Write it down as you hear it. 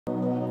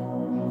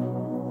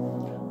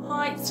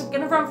So we're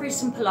going to run through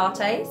some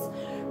Pilates.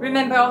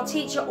 Remember, I'll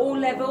teach at all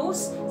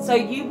levels, so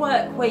you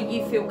work where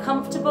you feel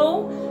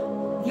comfortable.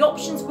 The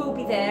options will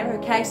be there,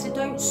 okay, so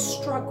don't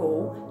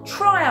struggle.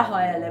 Try a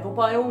higher level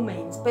by all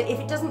means, but if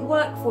it doesn't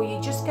work for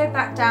you, just go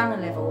back down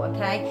a level,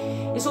 okay?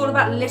 It's all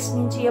about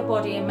listening to your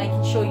body and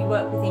making sure you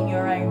work within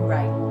your own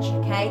range,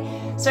 okay?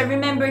 So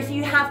remember, if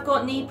you have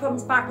got knee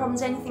problems, back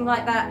problems, anything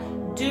like that,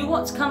 do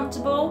what's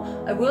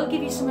comfortable. I will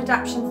give you some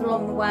adaptations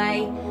along the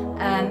way,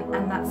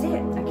 and that's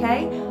it,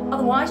 okay?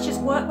 Otherwise,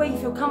 just work where you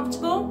feel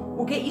comfortable.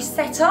 We'll get you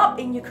set up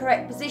in your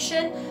correct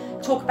position,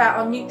 talk about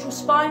our neutral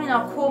spine and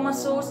our core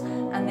muscles,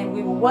 and then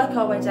we will work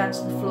our way down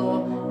to the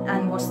floor,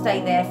 and we'll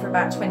stay there for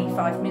about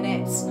 25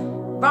 minutes,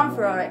 run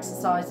through our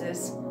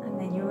exercises, and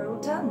then you're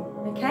all done,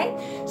 okay?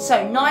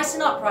 So nice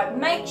and upright.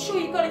 Make sure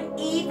you've got an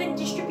even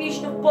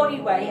distribution of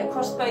body weight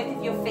across both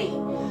of your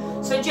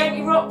feet. So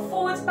gently rock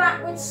forwards,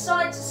 backwards,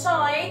 side to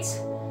side.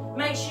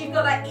 Make sure you've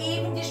got that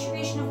even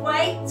distribution of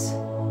weight.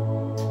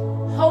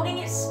 Holding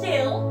it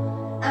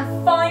still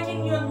and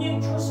finding your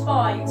neutral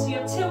spine. So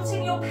you're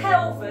tilting your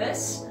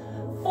pelvis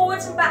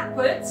forwards and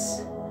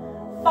backwards,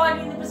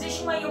 finding the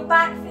position where your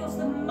back feels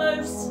the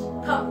most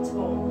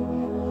comfortable.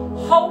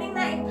 Holding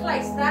that in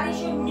place, that is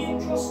your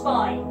neutral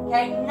spine,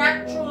 okay?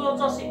 Natural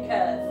lordotic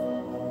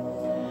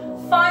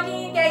curve. Finding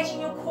and engaging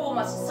your core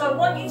muscles. So I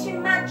want you to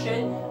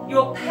imagine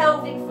your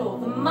pelvic floor,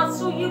 the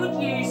muscle you would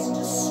use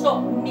to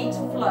stop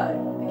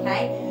mid-flow,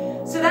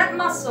 okay? So that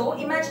muscle,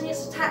 imagine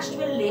it's attached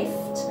to a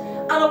lift,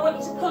 and I want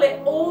you to pull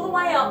it all the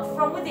way up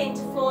from within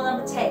to floor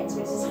number 10. So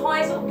it's as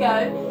high as it'll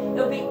go,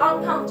 it'll be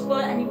uncomfortable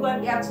and you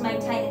won't be able to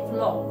maintain it for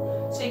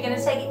long. So you're going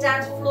to take it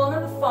down to floor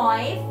number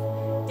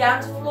 5,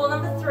 down to floor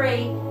number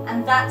 3,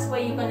 and that's where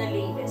you're going to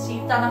leave it. So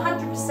you've done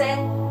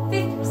 100%,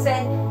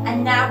 50%,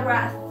 and now we're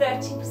at a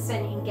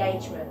 30%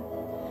 engagement.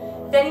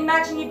 Then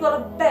imagine you've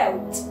got a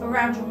belt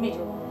around your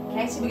middle.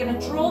 Okay, so we're going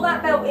to draw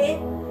that belt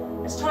in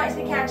as tight as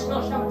we can to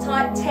notch number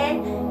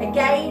 10.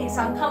 Again, it's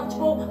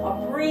uncomfortable,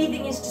 our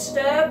breathing is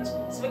disturbed,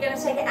 so we're going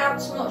to take it out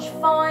to notch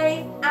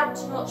 5, out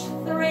to notch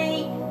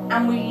 3,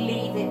 and we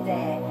leave it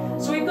there.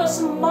 So we've got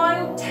some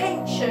mild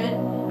tension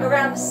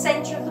around the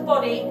centre of the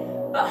body,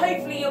 but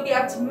hopefully you'll be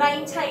able to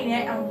maintain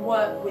it and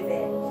work with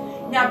it.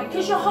 Now,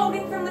 because you're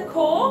holding from the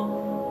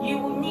core, you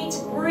will need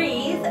to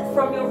breathe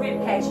from your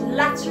rib cage,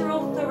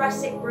 lateral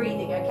thoracic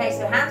breathing, okay?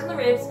 So hands on the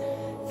ribs,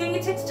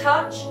 fingertips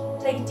touch,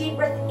 take a deep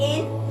breath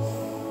in,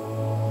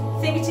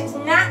 fingertips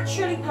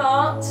naturally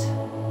part,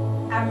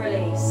 and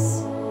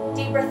release.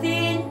 Deep breath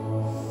in,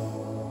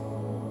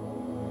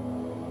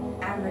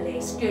 and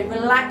release. Good,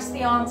 relax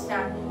the arms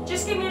down.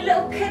 Just give me a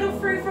little pedal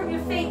through from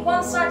your feet,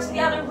 one side to the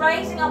other,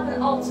 raising up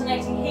an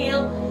alternating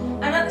heel,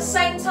 and at the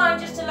same time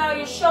just allow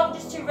your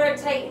shoulders to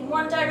rotate in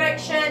one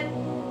direction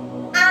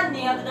and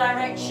the other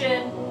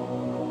direction.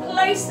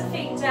 Place the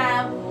feet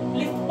down,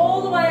 lift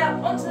all the way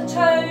up onto the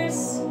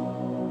toes,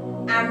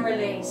 and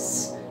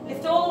release.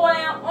 Lift all the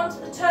way up onto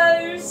the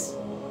toes,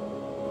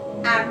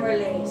 and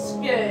release.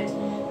 Good.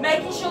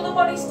 Making sure the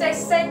body stays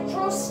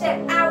central,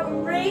 step out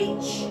and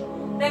reach,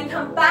 then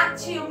come back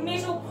to your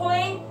middle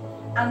point,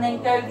 and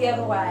then go the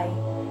other way.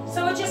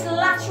 So we're just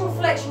lateral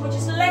flexion, we're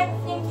just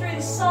lengthening through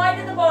the side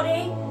of the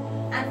body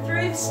and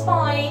through the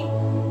spine,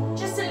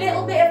 just a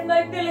little bit of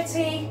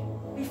mobility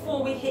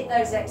before we hit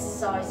those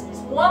exercises.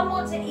 One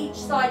more to each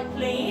side,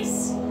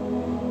 please.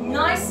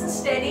 Nice and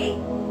steady.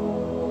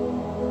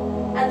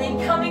 And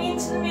then coming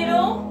into the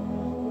middle,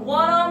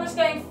 one arm is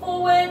going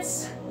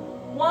forwards,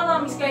 one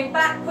arm is going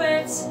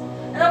backwards,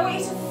 and I want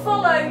you to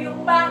follow your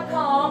back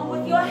arm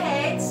with your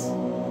head,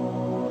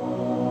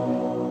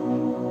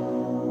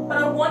 but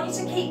I want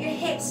you to keep your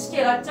hips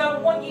still. I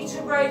don't want you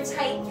to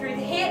rotate through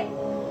the hip,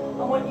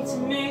 I want you to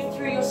move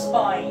through your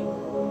spine.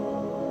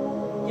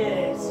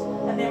 Good.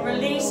 And then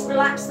release,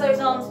 relax those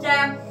arms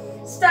down.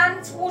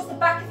 Stand towards the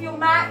back of your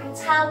mat, your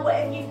towel,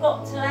 whatever you've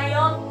got to lay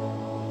on.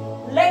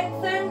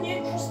 Lengthen,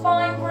 neutral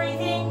spine,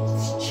 breathing,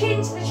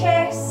 chin to the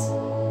chest.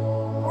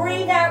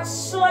 Breathe out,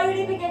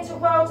 slowly begin to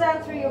roll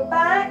down through your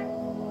back.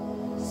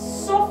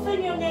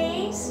 Soften your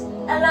knees,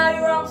 allow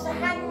your arms to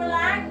hang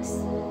relaxed.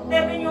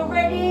 Then when you're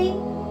ready,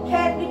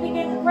 carefully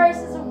begin the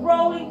process of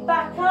rolling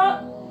back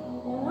up.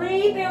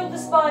 Rebuild the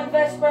spine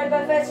vertebrae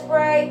by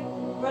vertebrae.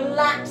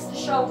 Relax the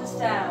shoulders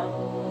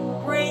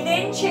down. Breathe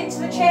in, chin to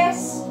the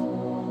chest.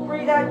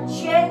 Breathe out,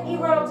 gently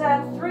roll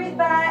down through the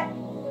back.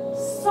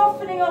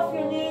 Softening off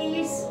your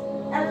knees,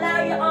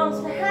 allow your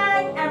arms to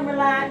hang and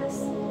relax,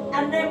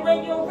 and then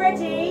when you're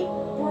ready,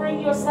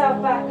 bring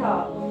yourself back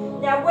up.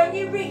 Now when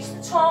you reach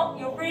the top,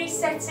 you're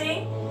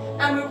resetting,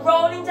 and we're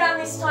rolling down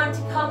this time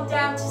to come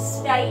down to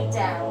stay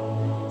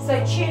down.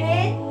 So chin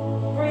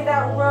in, breathe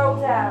out,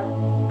 roll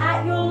down.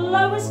 At your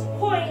lowest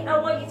point, I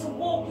want you to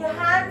walk your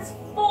hands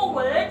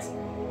forward,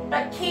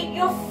 but keep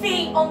your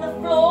feet on the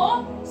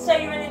floor, so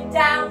you're in a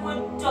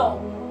downward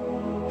dog.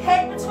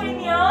 Head between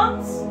the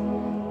arms.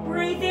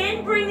 Breathe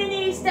in, bring the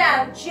knees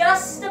down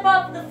just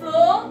above the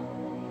floor,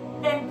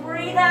 then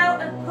breathe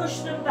out and push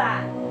them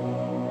back.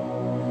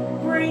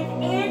 Breathe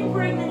in,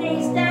 bring the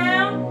knees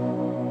down,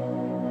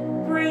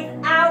 breathe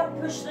out,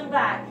 push them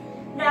back.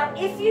 Now,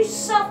 if you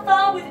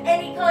suffer with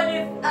any kind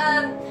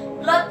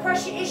of blood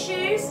pressure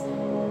issues,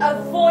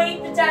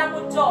 avoid the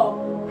downward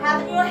dog.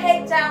 Having your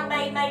head down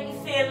may make you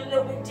feel a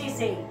little bit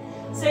dizzy.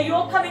 So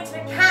you're coming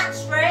to a cat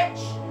stretch.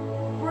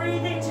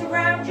 Breathe in to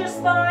round your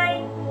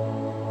spine.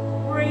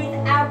 Breathe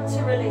out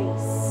to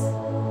release.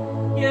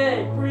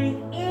 Good.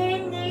 Breathe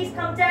in, knees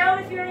come down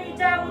if you're in your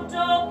downward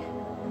dog.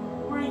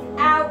 Breathe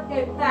out,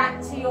 go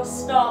back to your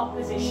start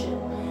position.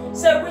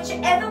 So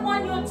whichever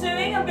one you're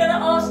doing, I'm going to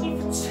ask you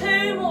for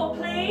 2 more,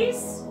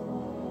 please.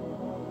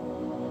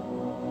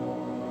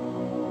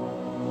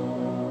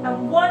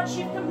 And once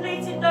you've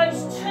completed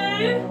those 2,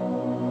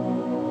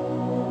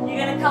 you're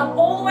going to come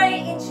all the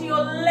way into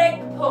your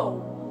leg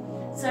pull.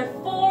 So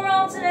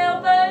forearms and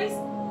elbows,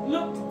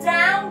 look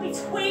down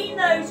between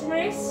those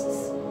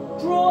wrists,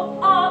 draw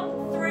up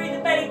through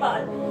the belly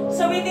button.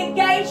 So we've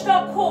engaged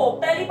our core.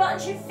 Belly button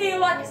should feel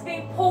like it's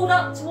being pulled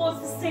up towards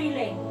the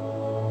ceiling.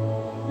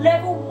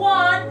 Level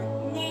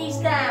 1, knees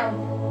down.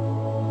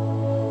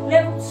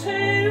 Level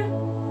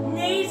 2,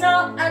 knees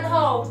up and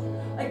hold.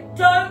 I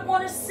don't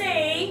want to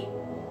see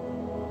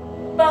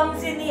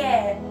bums in the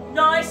air.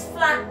 Nice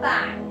flat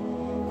back.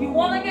 If you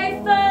want to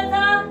go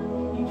further,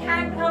 you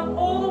can come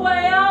all the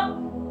way up.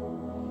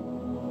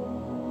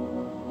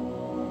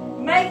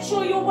 Make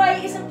sure your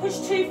weight isn't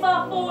pushed too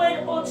far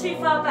forward or too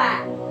far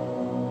back.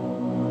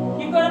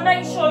 You've got to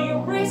make sure your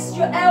wrist,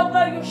 your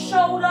elbow, your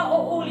shoulder are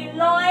all in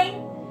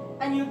line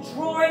and you're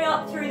drawing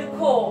up through the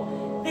core.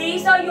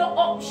 These are your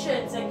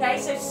options, okay?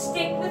 So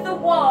stick with the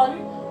one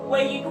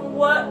where you can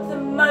work the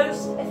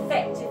most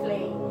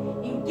effectively.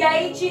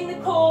 Engage in the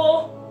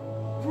core,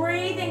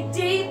 breathe in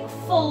deep,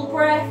 full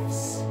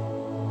breaths.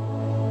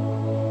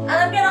 And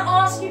I'm going to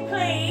ask you,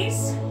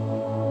 please,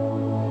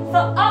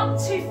 for up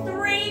to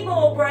 3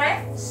 more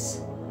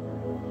breaths.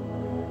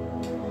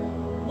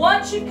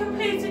 Once you've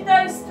completed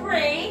those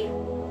 3,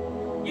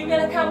 you're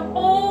going to come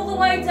all the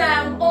way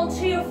down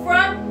onto your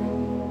front,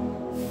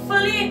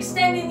 fully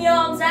extending the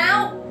arms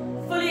out,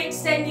 fully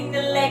extending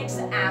the legs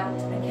out,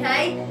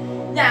 okay?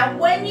 Now,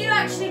 when you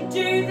actually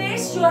do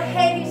this, your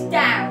head is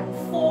down,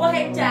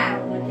 forehead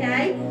down,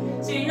 okay?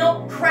 So you're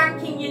not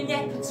cranking your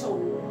neck at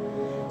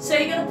all. So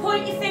you're going to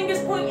point your fingers,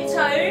 point your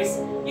toes.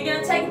 You're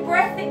going to take a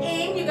breath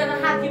in. You're going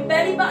to have your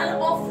belly button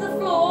off the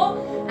floor.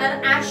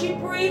 And as you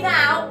breathe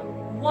out,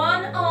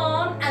 one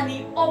arm and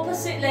the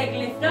opposite leg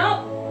lift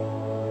up.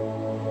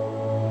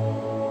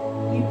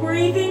 You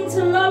breathe in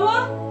to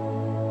lower.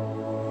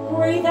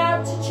 Breathe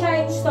out to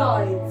change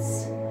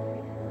sides.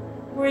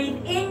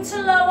 Breathe in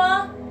to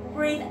lower.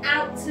 Breathe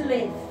out to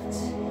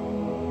lift.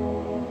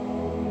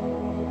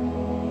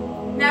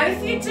 Now,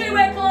 if you do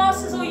wear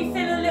glasses or you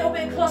feel a little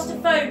bit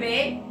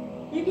claustrophobic,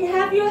 you can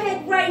have your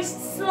head raised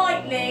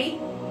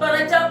slightly, but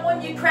I don't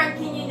want you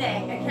cranking your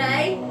neck,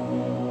 okay?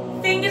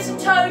 Fingers and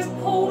toes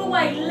pulled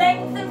away,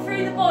 lengthen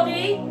through the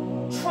body.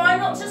 Try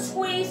not to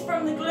squeeze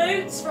from the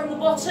glutes, from the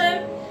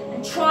bottom,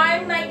 and try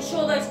and make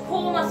sure those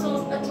core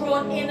muscles are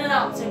drawn in and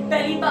up, so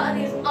belly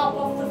button is up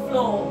off the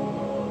floor.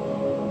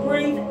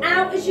 Breathe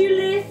out as you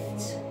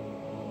lift,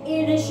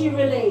 in as you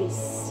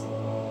release.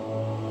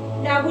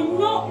 Now, we're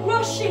not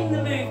rushing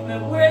the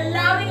movement, we're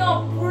allowing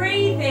our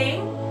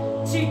breathing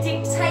to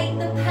dictate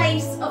the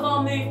pace of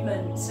our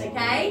movements,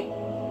 okay?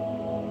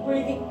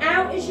 Breathing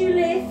out as you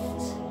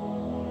lift,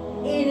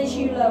 in as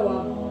you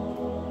lower.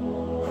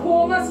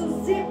 Core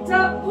muscles zipped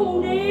up,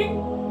 pulled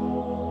in.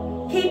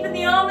 Keeping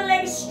the arm and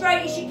leg as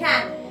straight as you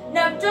can.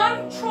 Now,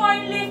 don't try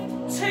and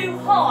lift too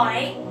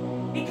high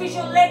because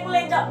your leg will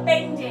end up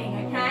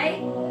bending, okay?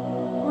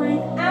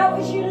 Breathe out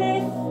as you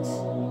lift,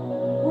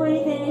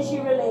 breathe in as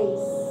you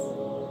release.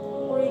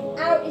 Breathe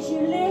out as you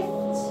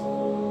lift,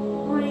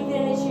 breathe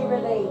in as you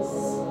release.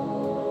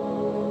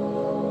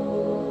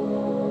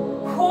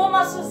 Core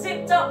muscles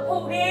zipped up,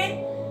 pulled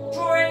in,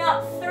 drawing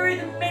up through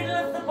the middle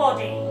of the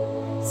body.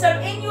 So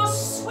in your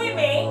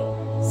swimming,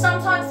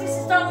 sometimes this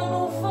is done on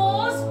all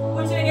fours.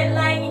 We're doing it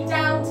laying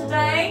down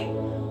today.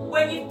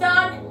 When you've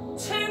done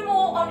 2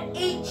 more on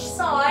each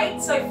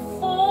side, so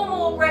 4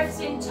 more breaths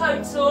in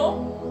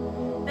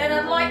total, then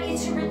I'd like you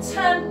to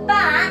return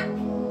back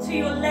to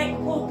your leg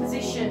pull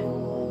position.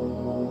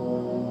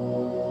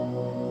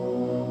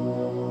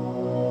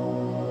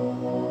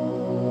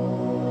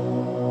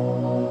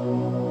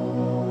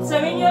 So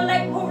in your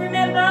leg pull,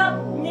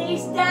 remember,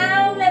 knees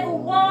down, level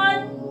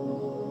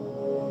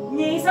 1,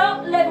 knees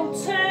up, level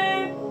 2,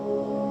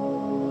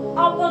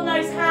 up on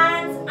those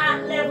hands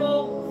at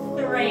level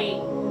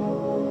 3.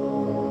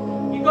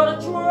 You've got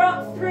to draw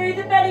up through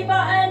the belly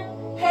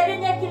button, head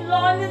and neck in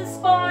line with the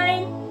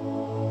spine.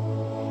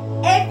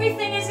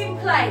 Everything is in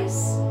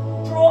place.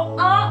 Draw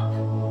up,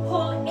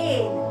 pull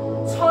in,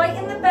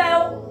 tighten the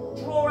belt,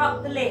 draw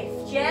up the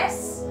lift,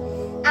 yes?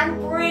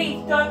 And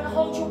breathe, don't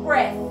hold your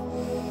breath.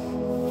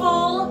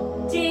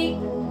 Full, deep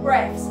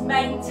breaths,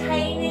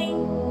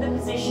 maintaining the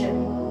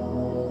position.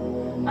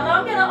 And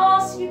I'm going to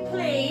ask you,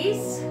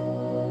 please,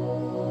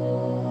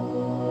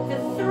 for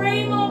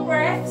 3 more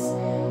breaths.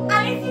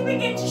 And if you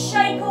begin to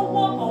shake or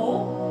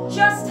wobble,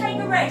 just take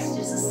a rest,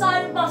 just a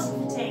sign of muscle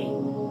fatigue.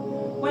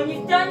 When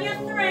you've done your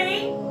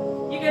 3,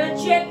 you're going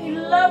to gently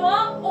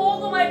lower all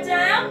the way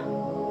down.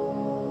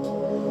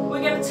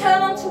 We're going to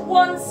turn onto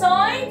one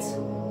side.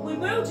 We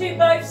will do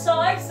both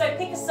sides, so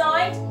pick a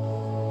side.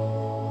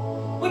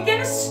 We're going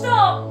to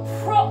start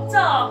propped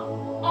up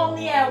on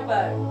the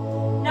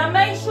elbow. Now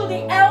make sure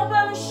the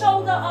elbow and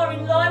shoulder are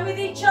in line with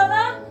each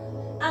other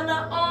and the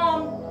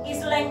arm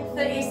is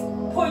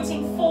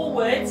pointing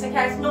forwards,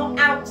 okay, it's not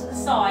out to the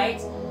side.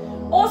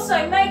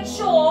 Also make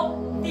sure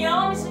the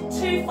arm isn't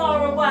too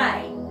far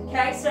away,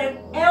 okay, so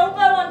elbow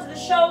under the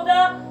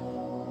shoulder,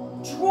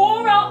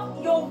 draw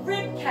up your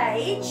rib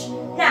cage.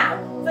 Now,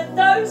 for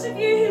those of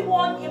you who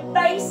want your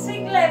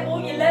basic level,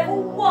 your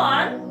level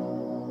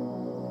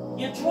 1,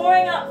 you're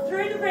drawing up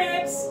through the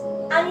ribs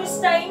and you're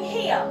staying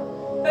here,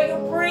 but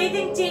you're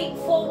breathing deep,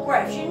 full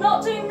breaths. You're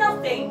not doing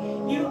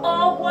nothing, you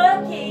are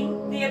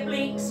working the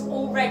obliques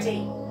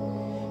already.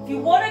 If you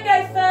want to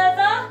go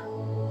further,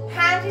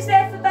 hand is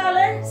there for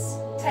balance,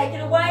 take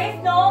it away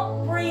if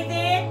not, breathe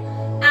in.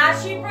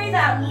 As you breathe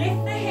out,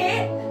 lift the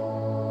hip,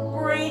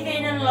 breathe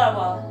in and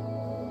lower.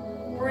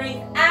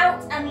 Breathe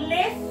out and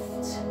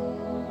lift,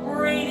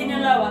 breathe in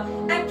and lower.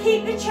 And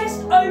keep the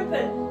chest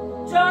open,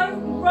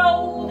 don't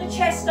roll the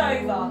chest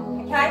over,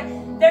 okay?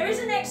 There is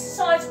an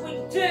exercise we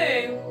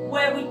do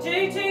where we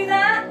do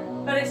that,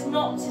 but it's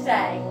not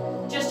today.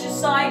 Just your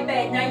side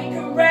bend. Now you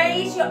can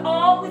raise your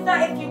arm with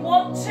that if you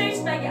want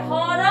to make it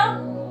harder.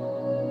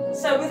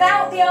 So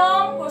without the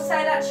arm, we'll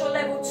say that's your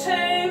level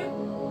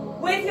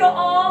 2. With your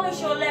arm is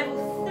your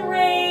level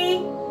 3.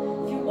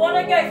 If you want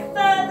to go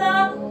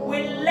further,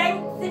 we're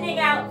lengthening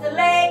out the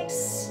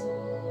legs.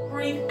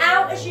 Breathe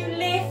out as you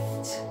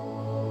lift,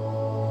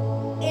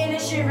 in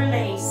as you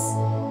release.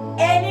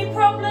 Any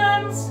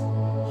problems,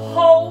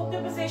 hold the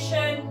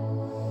position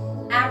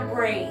and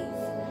breathe.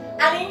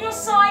 And in your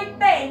side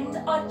bend,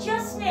 I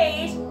just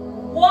need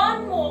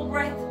one more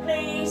breath,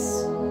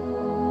 please.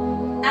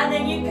 And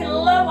then you can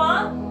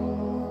lower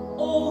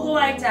all the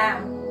way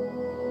down.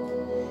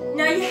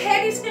 Now your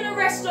head is going to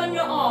rest on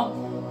your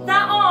arm.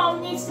 That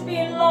arm needs to be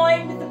in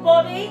line with the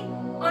body.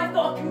 I've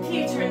got a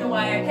computer in the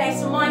way, okay,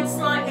 so mine's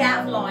slightly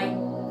out of line.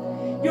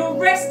 You're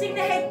resting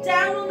the head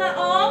down on that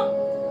arm.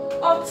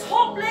 Our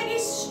top leg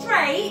is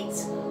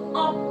straight.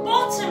 Our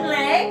bottom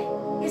leg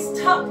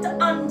is tucked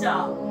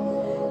under.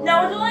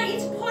 Now I'd like you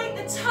to point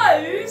the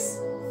toes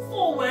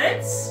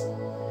forwards.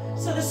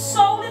 So the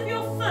sole of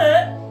your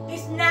foot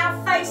is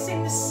now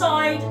facing the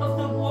side of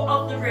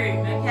the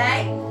room,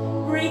 okay?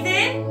 Breathe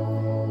in.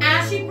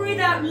 As you breathe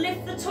out,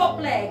 lift the top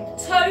leg.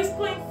 Toes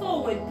point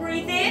forward.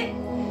 Breathe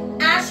in.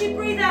 As you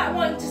breathe out, I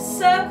want you to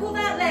circle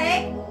that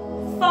leg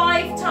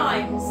 5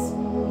 times.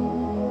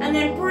 And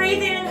then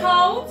breathe in and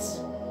hold.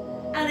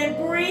 And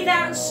then breathe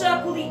out and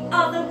circle the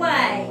other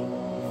way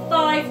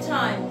 5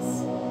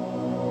 times.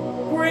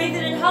 Breathe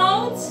in and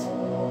hold.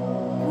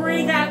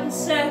 Breathe out and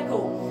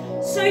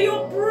circle. So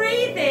your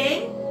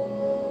breathing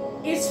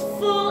is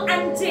full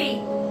and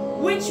deep,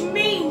 which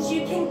means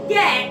you can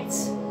get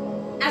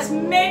as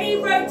many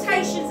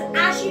rotations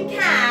as you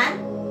can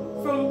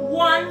from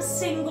one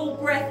single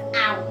breath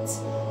out.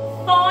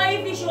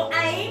 5 is your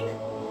aim.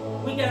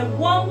 We go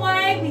one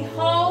way, we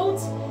hold,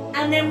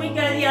 and then we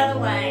go the other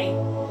way.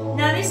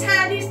 Now this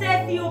hand is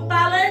there for your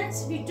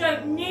balance. If you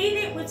don't need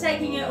it, we're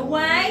taking it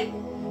away.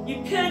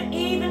 You could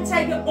even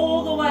take it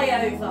all the way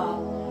over.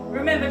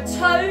 Remember,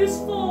 toes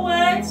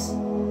forwards,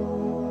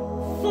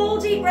 full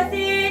deep breath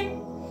in,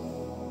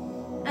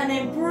 and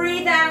then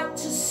breathe out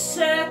to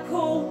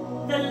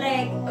circle the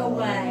leg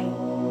away.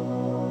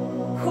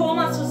 Core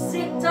muscles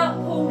zipped up,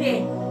 pulled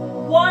in.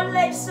 One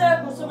leg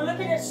circle, so we're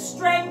looking at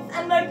strength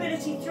and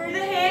mobility through the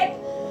hip,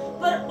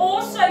 but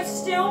also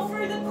still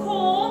through the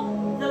core,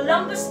 the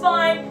lumbar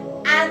spine,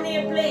 and the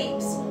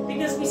obliques,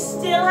 because we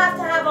still have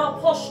to have our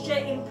posture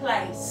in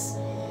place.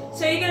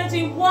 So you're going to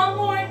do one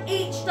more in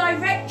each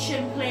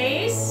direction,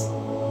 please.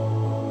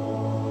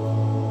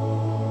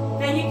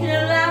 Then you can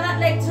allow that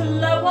leg to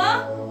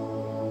lower,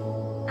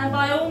 and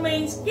by all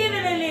means give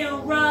it a little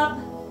rub,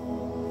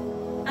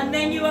 and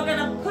then you are going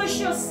to push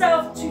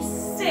yourself to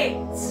sit.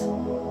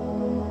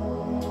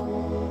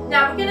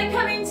 Now we're going to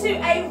come into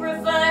a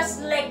reverse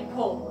leg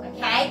pull,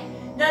 okay?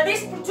 Now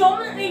this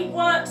predominantly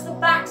works the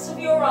backs of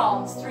your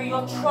arms through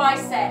your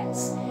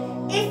triceps.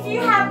 If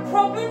you have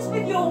problems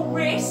with your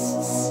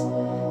wrists,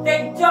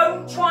 then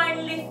don't try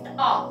and lift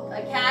up,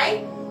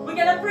 okay? We're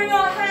going to bring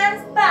our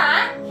hands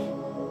back,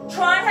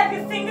 try and have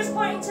your fingers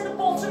pointing to the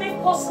bottom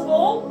if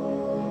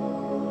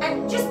possible,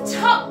 and just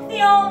tuck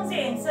the arms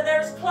in so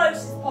they're as close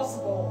as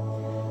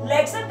possible.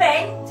 Legs are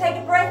bent, take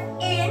a breath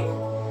in.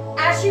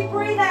 As you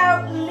breathe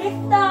out,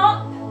 lift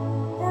up,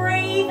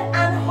 breathe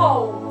and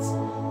hold.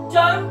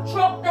 Don't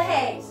drop the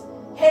head.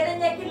 Head and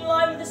neck in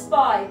line with the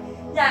spine.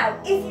 Now,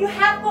 if you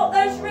have got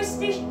those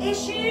wrist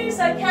issues,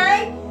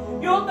 okay,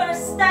 you're going to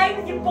stay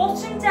with your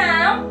bottom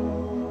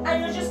down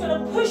and you're just going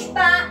to push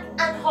back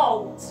and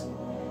hold.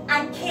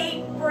 And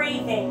keep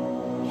breathing,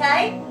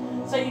 okay?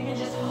 So you can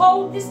just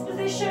hold this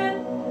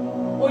position,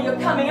 or you're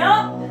coming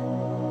up.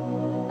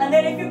 And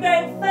then if you're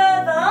going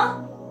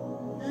further,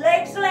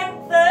 legs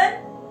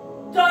lengthen.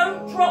 Don't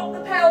drop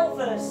the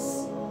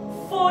pelvis,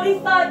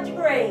 45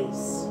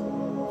 degrees.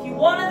 If you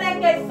want to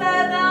then go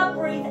further,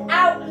 breathe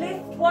out,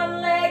 lift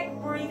one leg,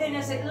 breathe in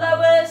as it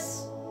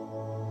lowers,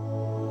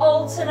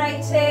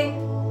 alternating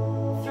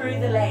through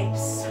the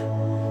legs.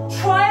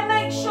 Try and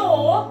make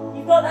sure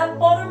you've got that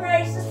bottom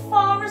raised as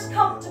far as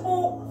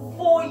comfortable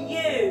for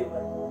you.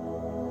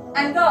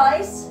 And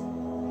guys,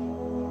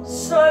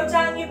 slow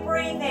down your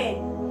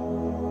breathing.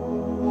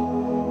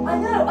 I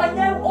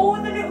know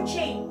all the little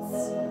cheats.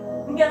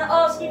 I'm going to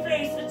ask you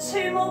please for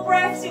 2 more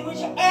breaths in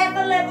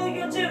whichever level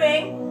you're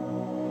doing,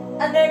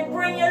 and then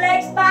bring your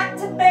legs back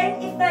to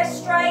bent if they're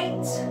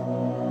straight,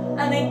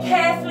 and then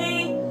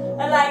carefully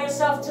allow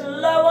yourself to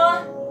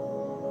lower.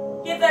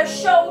 Give those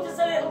shoulders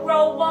a little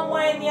roll one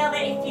way and the other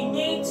if you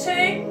need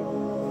to.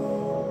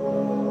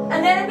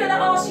 And then I'm going to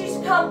ask you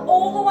to come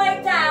all the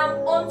way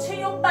down onto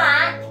your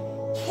back,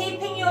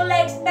 keeping your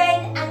legs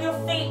bent and your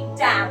feet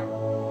down.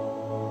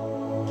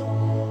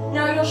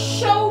 Now your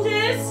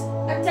shoulders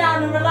are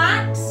down and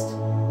relaxed.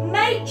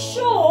 Make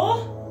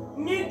sure,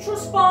 neutral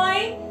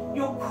spine,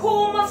 your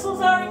core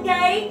muscles are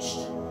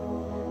engaged.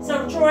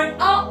 So we're drawing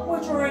up,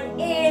 we're drawing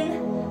in,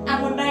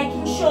 and we're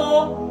making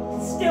sure we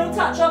can still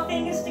touch our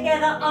fingers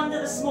together under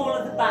the small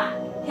of the back,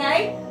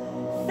 okay?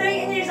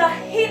 Feet and knees are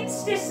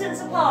hips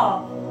distance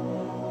apart.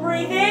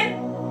 Breathe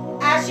in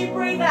as you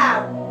breathe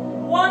out.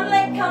 One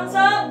leg comes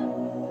up,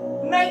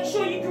 make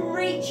sure you can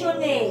reach your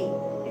knee.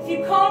 If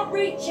you can't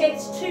reach it,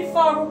 it's too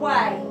far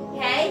away,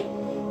 okay?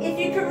 If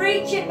you can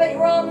reach it but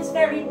your arm is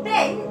very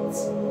bent,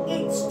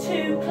 it's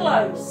too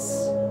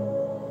close.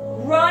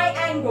 Right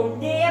angle,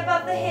 knee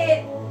above the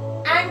hip,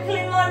 ankle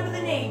in line with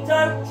the knee,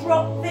 don't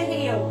drop the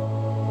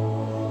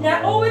heel.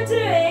 Now all we're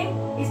doing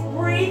is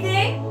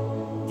breathing,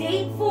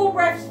 deep full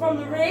breaths from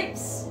the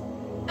ribs,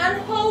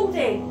 and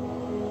holding.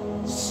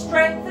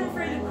 Strengthen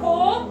through the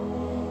core.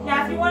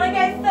 Now if you want to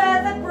go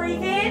further,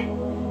 breathe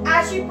in.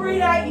 As you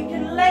breathe out, you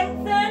can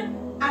lengthen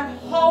and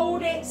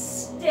hold it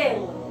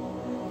still.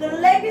 The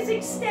leg is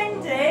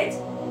extended,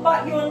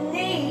 but your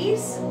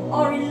knees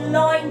are in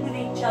line with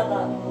each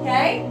other,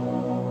 okay?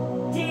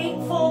 Deep,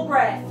 full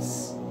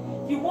breaths.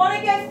 If you want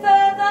to go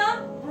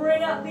further,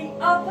 bring up the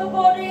upper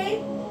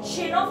body,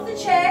 chin off the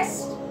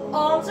chest,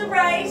 arms are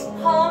raised,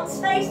 palms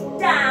face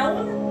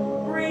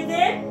down. Breathe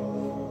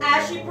in.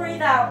 As you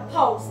breathe out,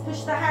 pulse.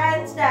 Push the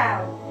hands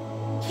down.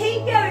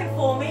 Keep going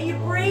for me. You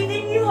breathe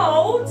in, you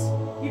hold.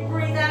 You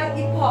breathe out,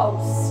 you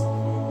pulse.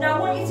 Now I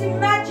want you to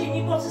imagine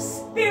you've got a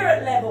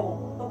spirit level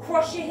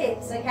across your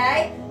hips,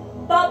 okay?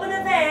 Bubble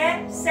of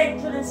air,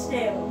 central and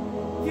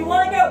still. If you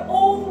want to go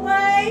all the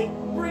way,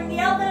 bring the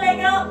other leg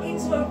up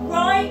into a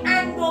right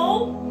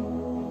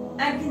angle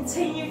and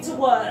continue to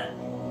work.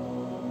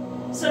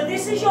 So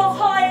this is your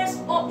highest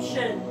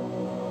option.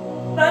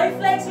 Both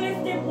legs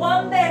lifted,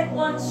 one bent,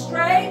 one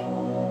straight,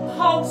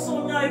 pulse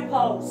or no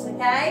pulse,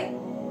 okay?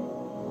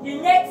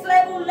 Your next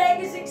level,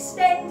 leg is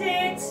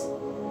extended,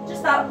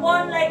 just that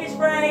one leg is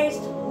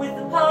raised with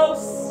the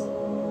pulse.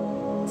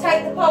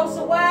 Take the pulse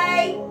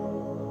away,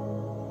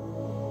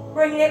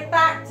 bringing it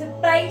back to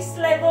base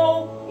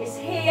level, is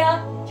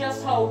here,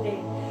 just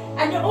holding.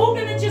 And you're all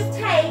going to just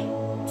take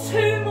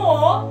 2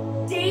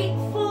 more deep,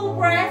 full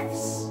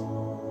breaths.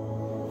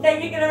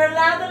 Then you're going to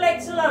allow the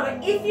leg to lower.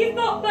 If you've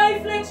got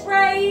both legs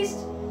raised,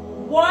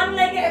 one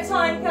leg at a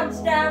time comes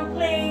down,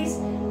 please.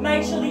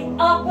 Make sure the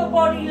upper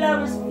body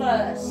lowers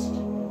first.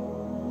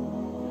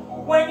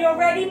 When you're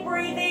ready,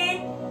 breathe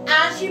in.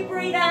 As you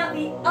breathe out,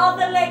 the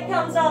other leg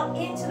comes up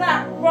into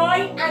that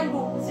right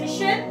angle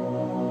position.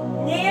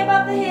 Knee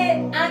above the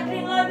hip, ankle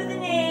in line with the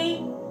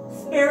knee,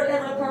 spirit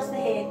level across the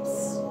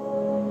hips.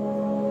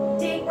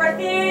 Deep breath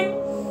in.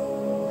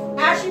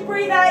 As you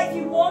breathe out, if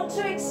you want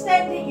to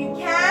extend it, you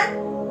can.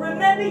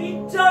 Remember,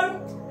 you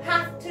don't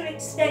have to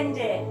extend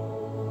it.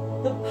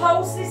 The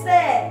pulse is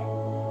there.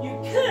 You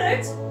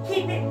could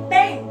keep it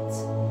bent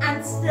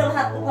and still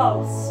have the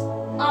pulse.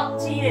 Up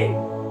to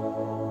you.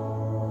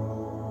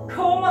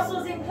 Core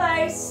muscles in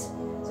place.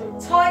 So we're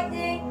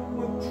tightening,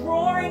 we're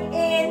drawing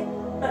in,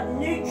 but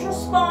neutral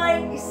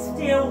spine is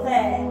still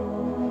there.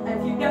 And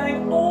if you're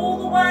going all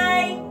the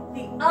way,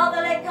 the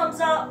other leg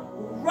comes up,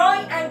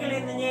 right angle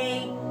in the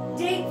knee,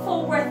 deep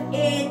full breath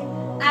in.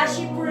 As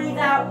you breathe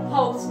out,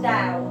 pulse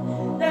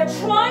down. Now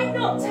try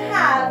not to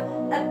have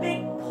a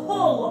big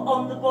pull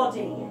on the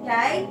body,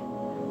 okay?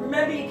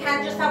 Remember, you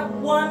can just have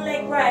one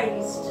leg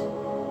raised.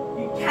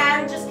 You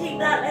can just keep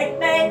that leg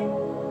bent,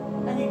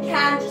 and you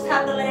can just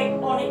have the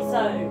leg on its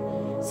own.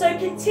 So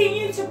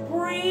continue to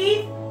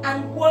breathe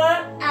and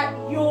work at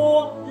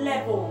your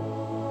level.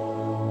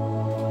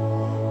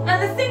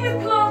 And the thing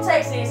with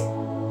Pilates is,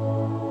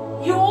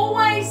 you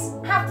always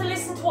have to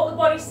listen to what the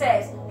body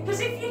says.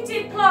 Because if you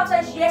did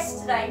Pilates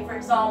yesterday, for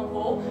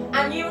example,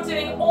 and you were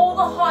doing all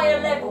the higher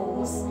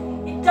levels,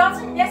 it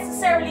doesn't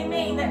necessarily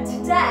mean that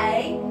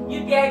today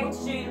you'd be able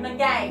to do them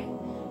again.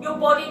 Your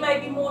body may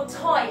be more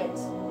tired,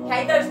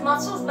 okay? Those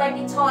muscles may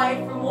be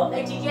tired from what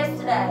they did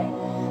yesterday.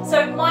 So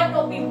it might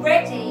not be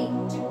ready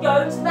to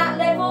go to that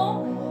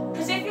level,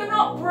 because if you're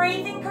not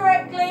breathing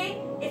correctly,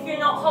 if you're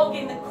not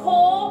holding the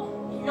core,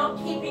 you're not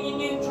keeping your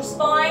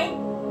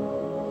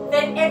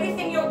then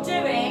everything you're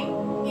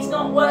doing is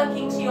not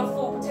working to your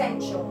full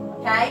potential,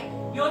 okay?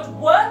 You're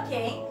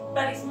working,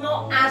 but it's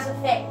not as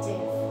effective.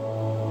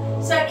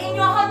 So in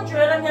your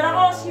 100, I'm going to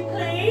ask you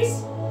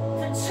please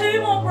for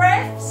 2 more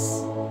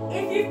breaths.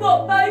 If you've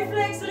got both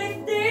legs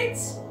lifted,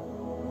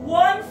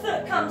 1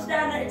 foot comes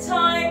down at a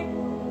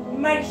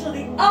time. Make sure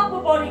the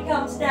upper body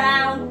comes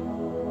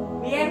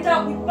down. We end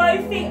up with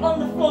both feet on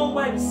the floor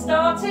where we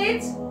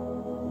started.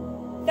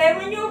 Then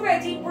when you're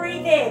ready,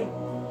 breathe in.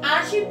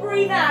 As you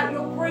breathe out,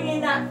 you're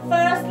bringing that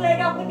first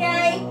leg up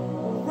again,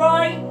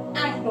 right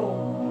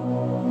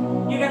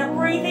angle. You're going to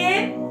breathe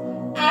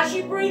in. As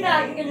you breathe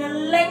out, you're going to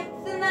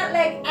lengthen that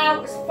leg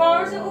out as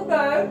far as it will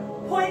go.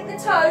 Point the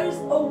toes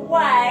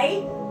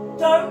away.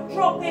 Don't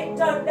drop it,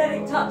 don't let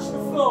it touch the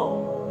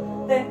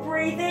floor. Then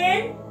breathe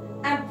in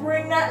and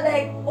bring that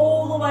leg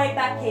all the way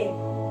back in.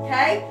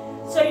 Okay?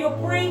 So you're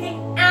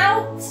breathing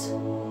out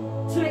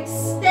to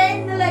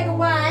extend the leg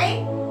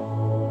away.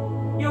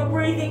 You're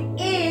breathing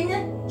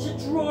in to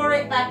draw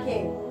it back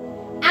in.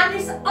 And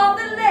this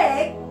other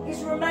leg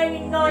is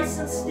remaining nice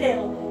and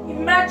still.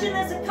 Imagine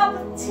there's a cup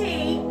of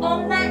tea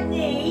on that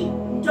knee.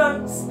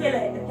 Don't spill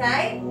it,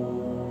 okay?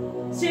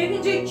 So you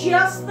can do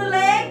just the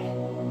leg.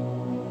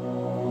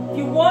 If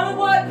you want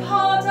to work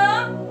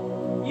harder,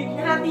 you can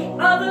have the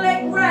other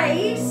leg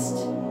raised,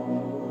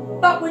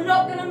 but we're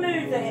not going to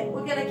move it.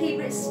 We're going to keep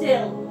it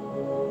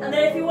still. And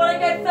then if you want to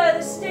go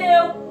further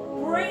still,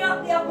 bring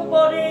up the upper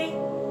body.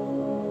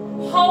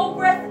 Hold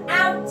breath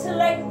out to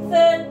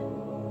lengthen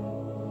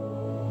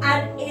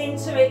and in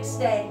to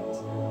extend.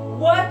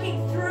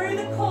 Working through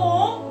the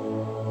core,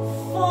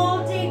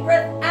 full deep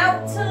breath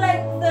out to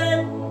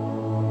lengthen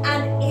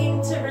and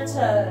in to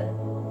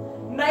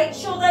return. Make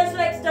sure those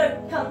legs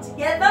don't come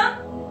together.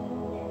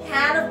 You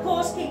can, of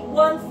course, keep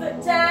 1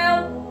 foot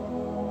down.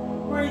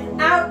 Breathe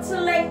out to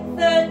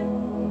lengthen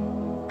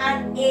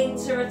and in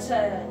to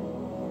return.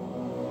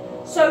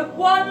 So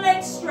 1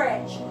 leg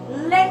stretch,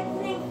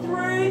 lengthening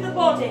through the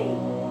body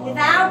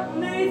without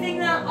moving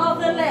that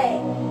other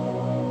leg.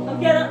 I'm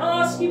going to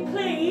ask you,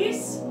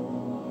 please,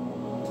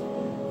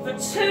 for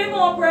 2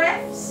 more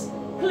breaths.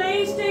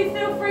 Please do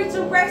feel free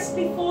to rest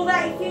before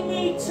that if you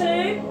need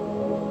to.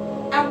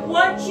 And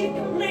once you've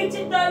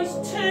completed those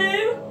 2,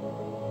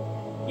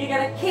 you're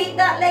going to keep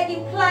that leg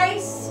in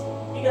place.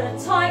 You're going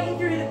to tighten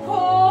through the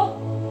core.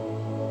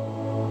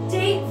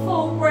 Deep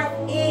full breath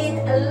in,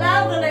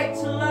 allow the leg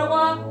to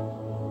lower.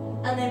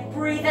 And then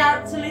breathe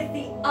out to lift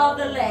the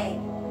other leg.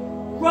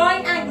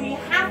 Right angle, you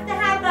have to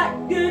have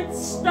that good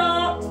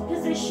start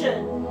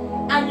position.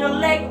 And your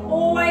leg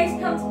always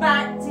comes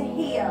back to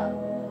here.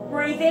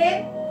 Breathe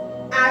in.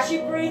 As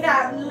you breathe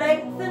out,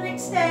 lengthen,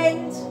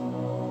 extend.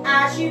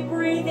 As you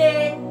breathe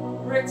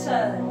in,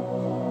 return.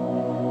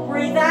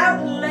 Breathe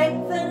out,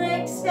 lengthen,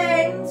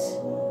 extend.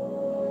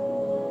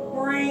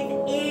 Breathe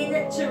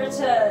in to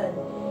return.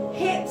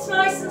 Hips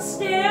nice and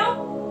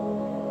still.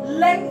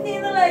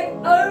 Lengthening the leg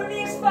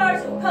only as far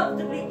as it will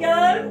comfortably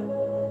go.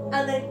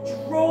 And then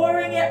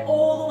drawing it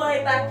all the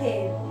way back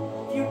in.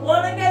 If you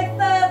want to go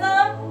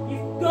further,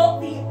 you've got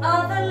the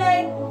other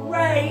leg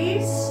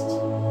raised.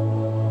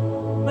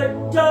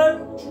 But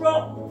don't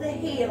drop the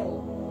heel.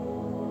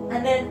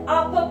 And then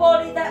upper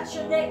body, that's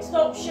your next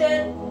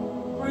option.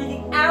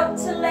 Breathing out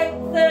to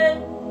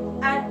lengthen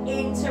and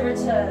in to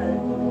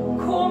return.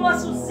 Core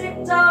muscles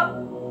zipped up,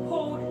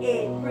 pulled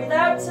in. Breathe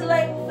out to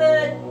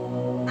lengthen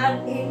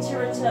and in to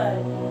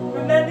return.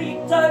 Remember,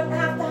 you don't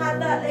have to have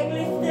that leg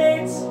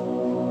lifted.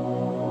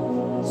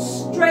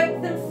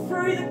 Strengthen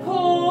through the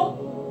core.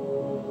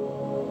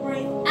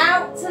 Breathe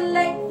out to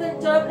lengthen.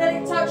 Don't let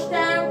it touch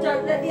down.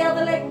 Don't let the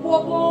other leg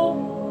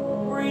wobble.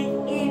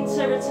 Breathe in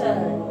to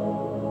return.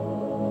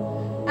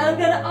 And I'm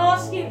going to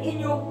ask you in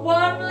your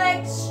 1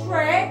 leg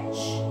stretch,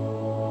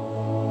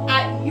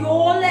 at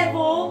your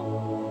level,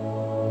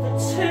 for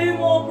 2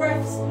 more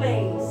breaths,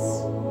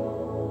 please.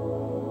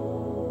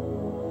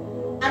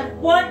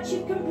 And once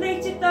you've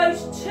completed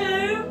those 2,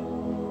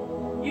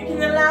 you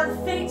can allow the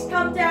feet to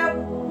come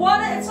down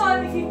 1 at a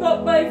time if you've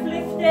got both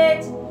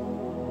lifted.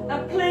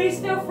 And please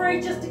feel free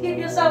just to give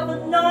yourself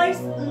a nice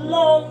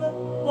long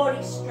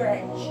body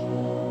stretch.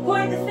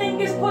 Point the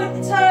fingers, point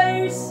the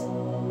toes.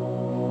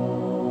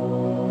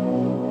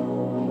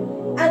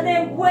 And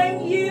then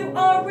when you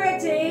are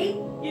ready,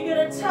 you're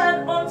going to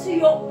turn onto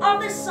your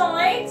other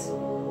side.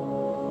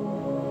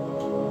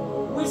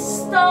 We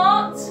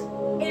start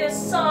in a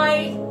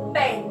side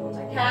bend,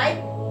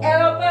 okay?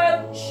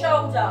 Elbow,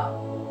 shoulder.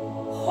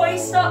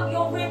 Hoist up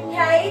your rib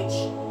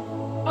cage.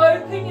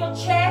 Open your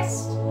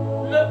chest.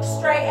 Look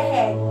straight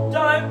ahead.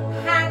 Don't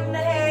hang the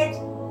head.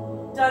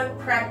 Don't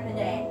crank the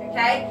neck,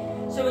 okay?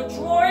 So we're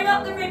drawing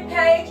up the rib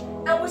cage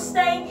and we're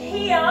staying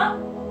here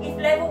if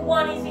level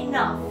 1 is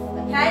enough,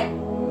 okay?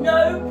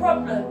 No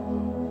problem.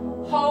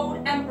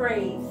 Hold and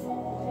breathe.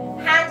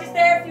 Hand is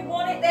there if you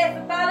want it there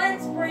for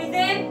balance. Breathe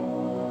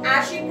in.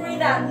 As you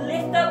breathe out,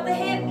 lift up the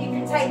hip. You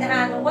can take the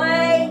hand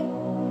away.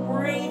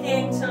 Breathe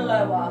in to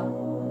lower.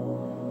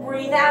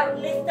 Breathe out,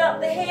 lift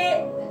up the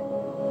hip.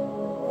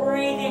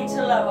 Breathe in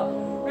to lower.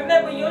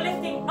 Remember, you're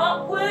lifting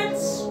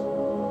upwards.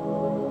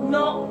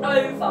 not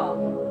over,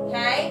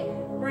 okay?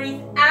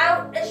 Breathe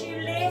out as you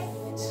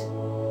lift,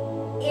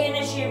 in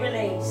as you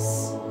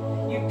release.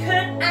 You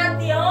could add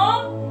the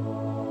arm.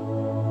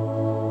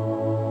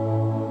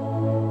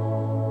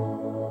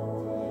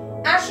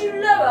 As you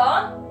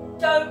lower,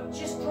 don't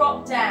just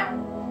drop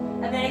down.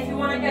 And then if you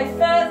want to go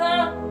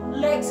further,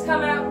 legs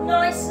come out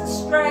nice and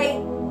straight,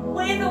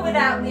 with or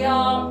without the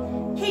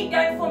arm. Keep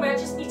going for me, I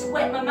just need to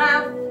wet my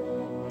mouth.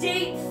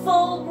 Deep,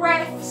 full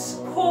breaths,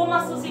 core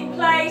muscles in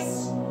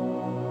place.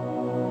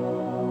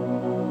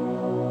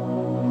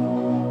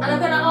 And I'm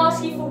going to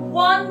ask you for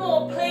one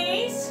more,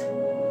 please.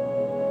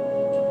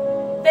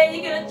 Then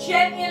you're going to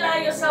gently allow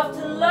yourself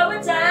to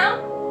lower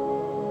down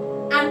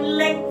and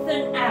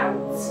lengthen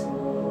out.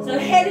 So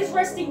head is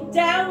resting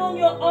down on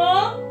your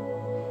arm.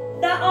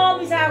 That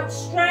arm is out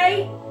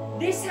straight.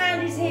 This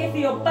hand is here for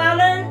your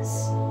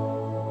balance.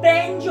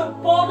 Bend your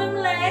bottom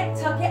leg,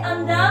 tuck it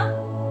under.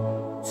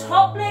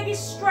 Top leg is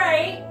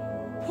straight.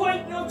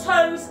 Point your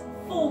toes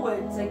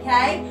forwards,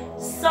 okay?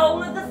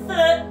 Sole of the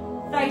foot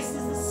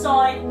faces the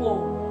side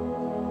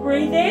wall.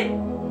 Breathe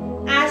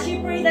in. As you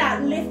breathe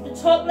out, lift the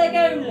top leg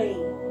only.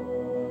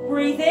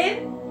 Breathe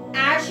in.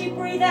 As you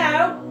breathe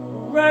out,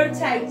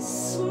 rotate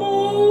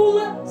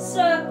small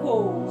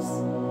circles.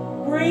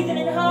 Breathe in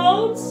and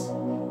hold.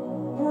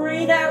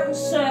 Breathe out and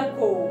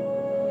circle.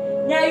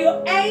 Now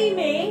you're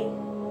aiming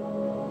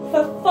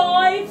for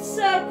 5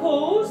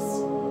 circles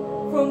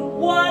from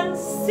one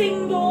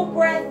single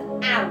breath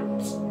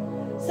out.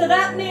 So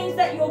that means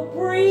that your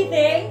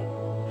breathing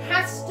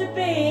has to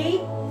be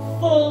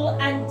full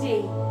and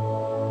deep.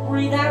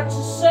 Breathe out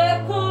to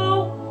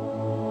circle.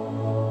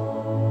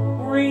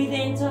 Breathe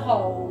in to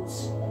hold.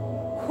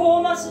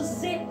 Core muscles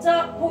zipped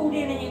up, pulled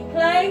in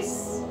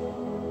place.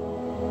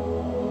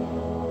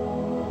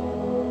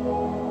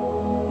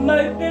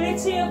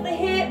 Mobility of the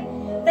hip.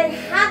 They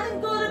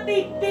haven't got to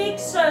be big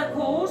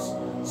circles,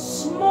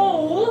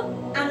 small,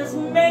 and as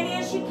many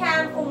as you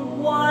can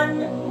from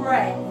one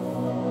breath.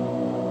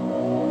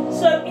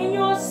 So in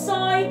your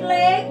side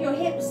leg, your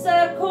hip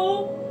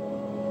circle,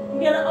 I'm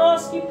going to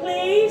ask you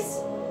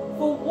please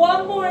for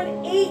one more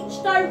in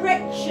each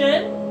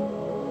direction.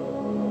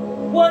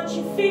 Once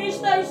you finish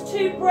those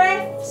 2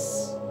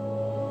 breaths,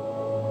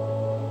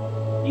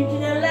 you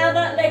can allow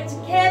that leg to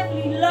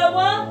carefully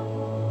lower.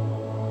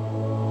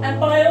 And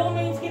by all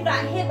means, give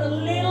that hip a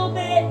little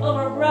bit of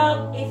a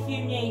rub if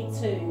you need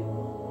to.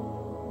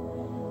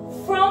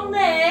 From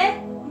there,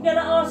 I'm going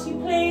to ask you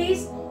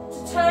please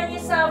to turn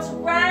yourselves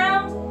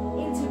around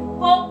into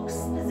box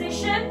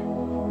position.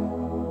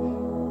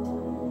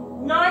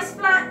 Nice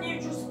flat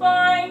neutral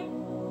spine,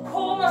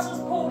 core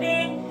muscles pulled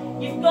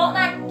in. You've got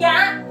that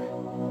gap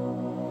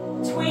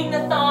between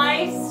the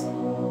thighs.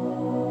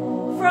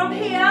 From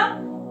here,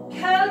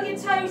 curl your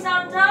toes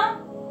under.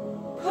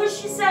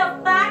 Push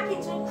yourself back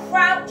into a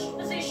crouched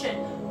position.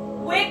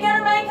 We're going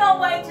to make our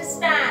way to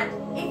stand.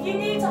 If you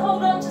need to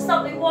hold on to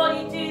something while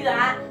you do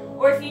that,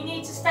 or if you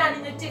need to stand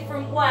in a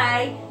different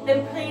way,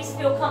 then please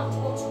feel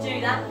comfortable to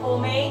do that for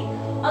me.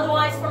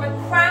 Otherwise, from a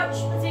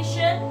crouched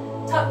position,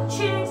 tuck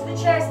chin into the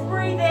chest,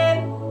 breathe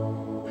in,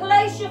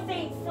 place your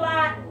feet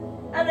flat,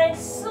 and then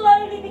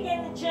slowly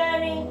begin the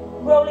journey,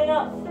 rolling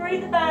up through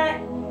the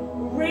back,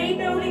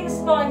 rebuilding the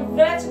spine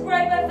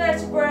vertebrae by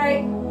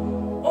vertebrae,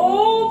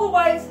 all the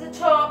way to the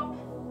top,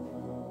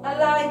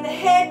 allowing the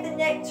head, the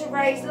neck to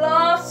raise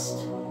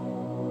last,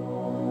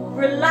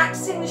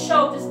 relaxing the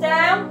shoulders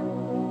down.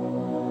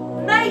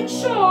 Make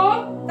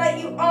sure that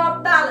you are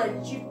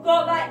balanced. You've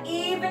got that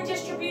even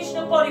distribution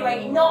of body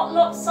weight. You're not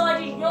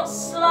lopsided, you're not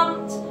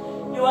slumped,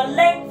 you are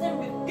lengthened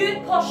with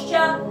good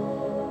posture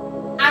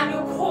and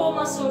your core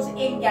muscles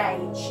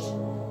engaged.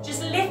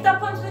 Just lift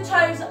up onto the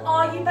toes.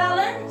 Are you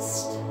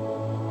balanced?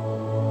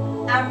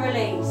 And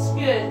release.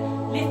 Good.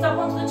 Lift up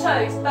onto the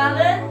toes,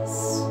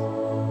 balance,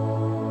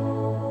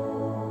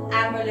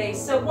 and release.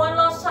 So one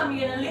last time,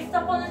 you're going to lift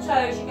up on the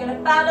toes, you're going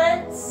to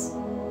balance,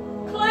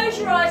 close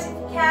your eyes if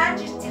you can,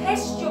 just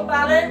test your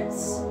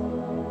balance,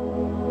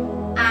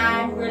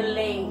 and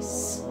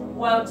release.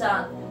 Well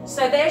done.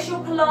 So there's your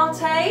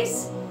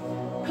Pilates.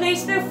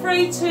 Please feel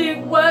free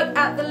to work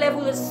at the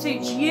level that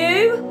suits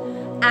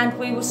you, and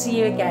we will see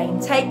you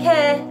again. Take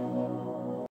care.